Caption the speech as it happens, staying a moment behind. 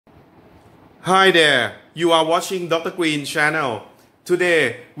Hi there, you are watching Dr. Green channel.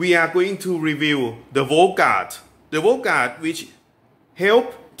 Today we are going to review the Voltguard. The Voltguard which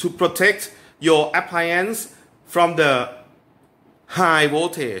help to protect your appliance from the high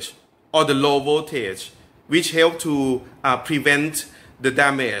voltage or the low voltage, which help to prevent the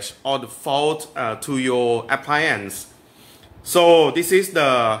damage or the fault to your appliance. So this is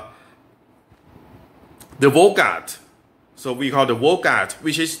the Voltguard. So we call the Voltguard,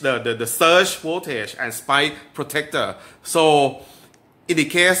 which is the surge voltage and spike protector. So in the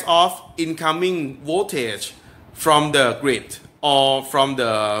case of incoming voltage from the grid or from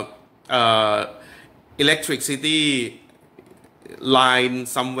the electricity line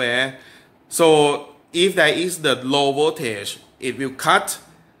somewhere, so if there is the low voltage, it will cut,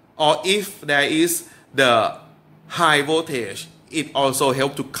 or if there is the high voltage, it also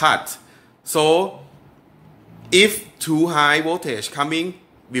help to cut. So if too high voltage coming,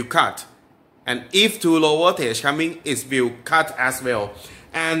 will cut, and if too low voltage coming, it will cut as well.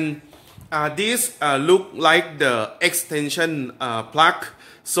 And this look like the extension plug.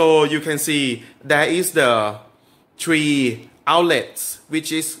 So you can see there is the 3 outlets,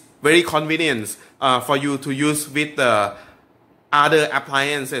 which is very convenient for you to use with the other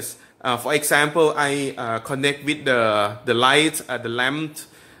appliances. For example, I connect with the light, the lamp,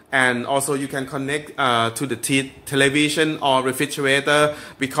 and also you can connect to the television or refrigerator,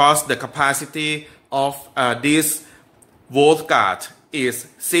 because the capacity of this Voltguard is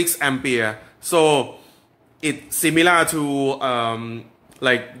 6 ampere. So it's similar to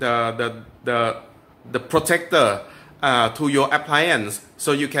like the protector to your appliance.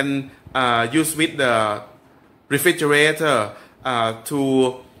 So you can use with the refrigerator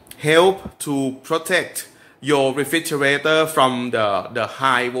to help to protect your refrigerator from the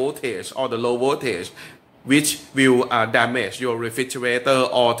high voltage or the low voltage, which will damage your refrigerator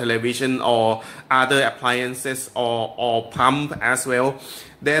or television or other appliances or pump as well.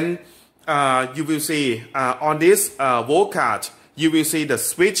 Then you will see on this Voltguard, you will see the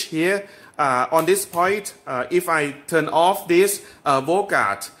switch here. On this point, if I turn off this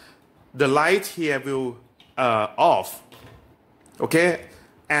Voltguard, the light here will off. Okay,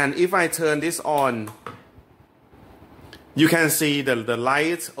 and if I turn this on, you can see the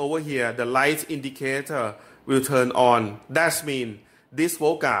light over here, the light indicator will turn on. That means this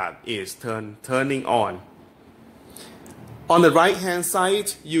Voltguard is turning on. On the right hand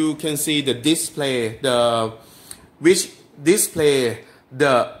side, you can see the display, which display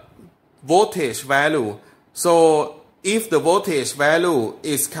the voltage value. So if the voltage value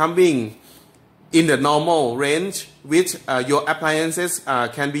is coming in the normal range which your appliances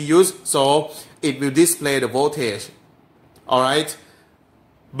can be used, so it will display the voltage. Alright,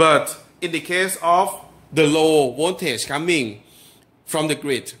 but in the case of the low voltage coming from the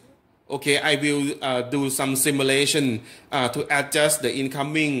grid, okay, I will do some simulation to adjust the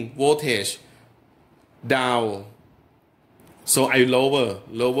incoming voltage down. So I lower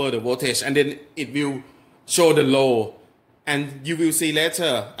the voltage, and then it will show the low. And you will see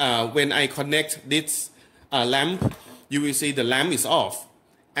later when I connect this lamp, you will see the lamp is off.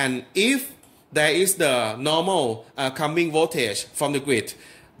 And if there is the normal coming voltage from the grid,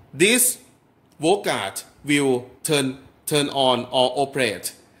 this Voltguard will turn on or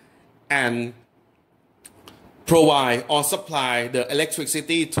operate and provide or supply the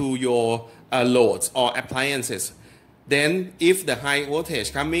electricity to your loads or appliances. Then if the high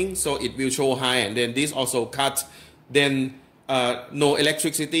voltage coming, so it will show high, and then this also cut, then no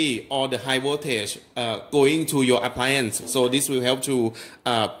electricity or the high voltage going to your appliance. So this will help to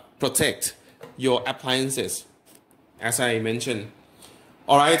protect your appliances, as I mentioned.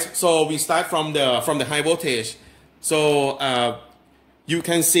 All right, so we start from the high voltage. So you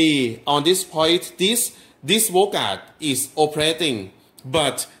can see on this point, this Voltguard is operating,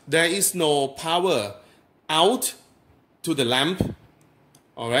 but there is no power out to the lamp.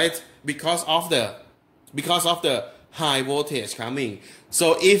 All right, because of the high voltage coming.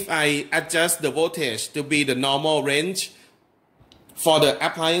 So if I adjust the voltage to be the normal range for the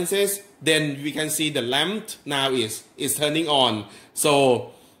appliances, then we can see the lamp now is turning on.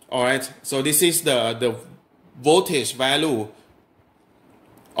 So all right, so this is the voltage value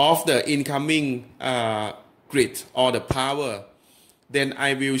of the incoming grid or the power. Then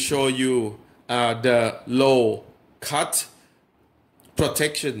I will show you the low cut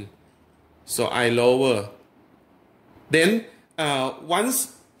protection. So I lower. Then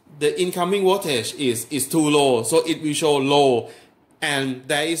once the incoming voltage is too low, so it will show low, and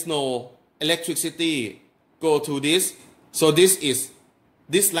there is no electricity go to this. So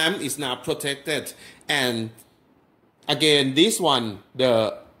this lamp is now protected, and again this one,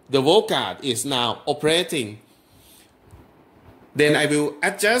 the the Voltguard is now operating. Then I will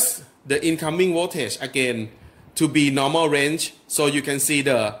adjust the incoming voltage again to be normal range, so you can see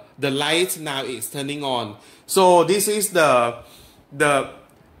the light now is turning on. So this is the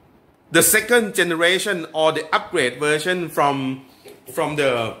second generation or the upgrade version from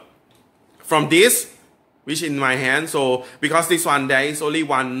this, which in my hand. So because this one there is only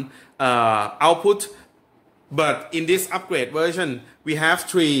one output, but in this upgrade version we have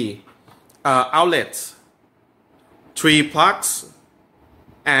three outlets, three plugs,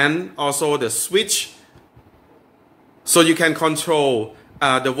 and also the switch, so you can control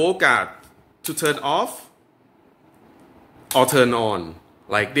the Voltguard to turn off or turn on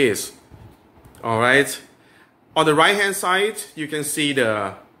like this. All right, on the right hand side you can see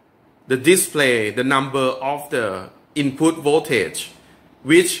the display, the number of the input voltage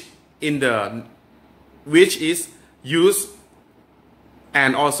which is used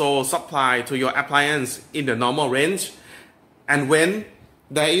and also supplied to your appliance in the normal range. And when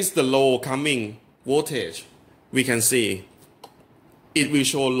there is the low coming voltage, we can see it will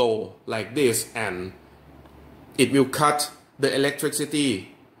show low like this, and it will cut the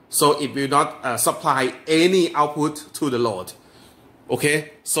electricity, so it will not supply any output to the load.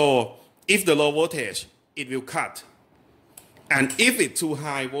 Okay, so if the low voltage, it will cut, and if it's too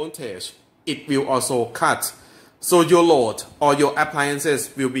high voltage, it will also cut, so your load or your appliances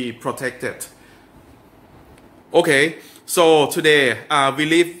will be protected. Okay, so today we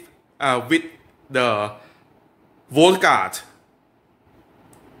live with the Voltguard,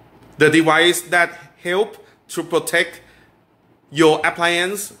 the device that help to protect your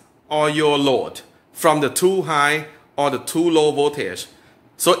appliance or your load from the too high or the too low voltage.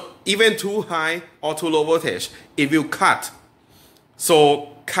 So even too high or too low voltage, it will cut.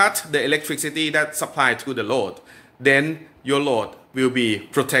 So cut the electricity that supplied to the load. Then your load will be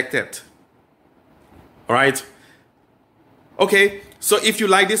protected. All right. Okay. So if you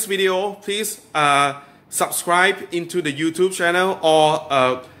like this video, please subscribe into the YouTube channel,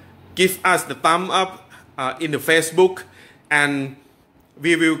 or give us the thumb up in the Facebook, and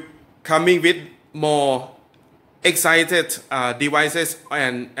we will coming with more excited devices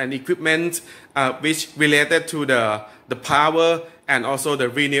and equipment which related to the power and also the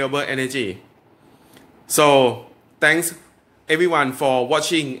renewable energy. So thanks everyone for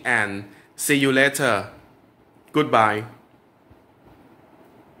watching, and see you later. Goodbye.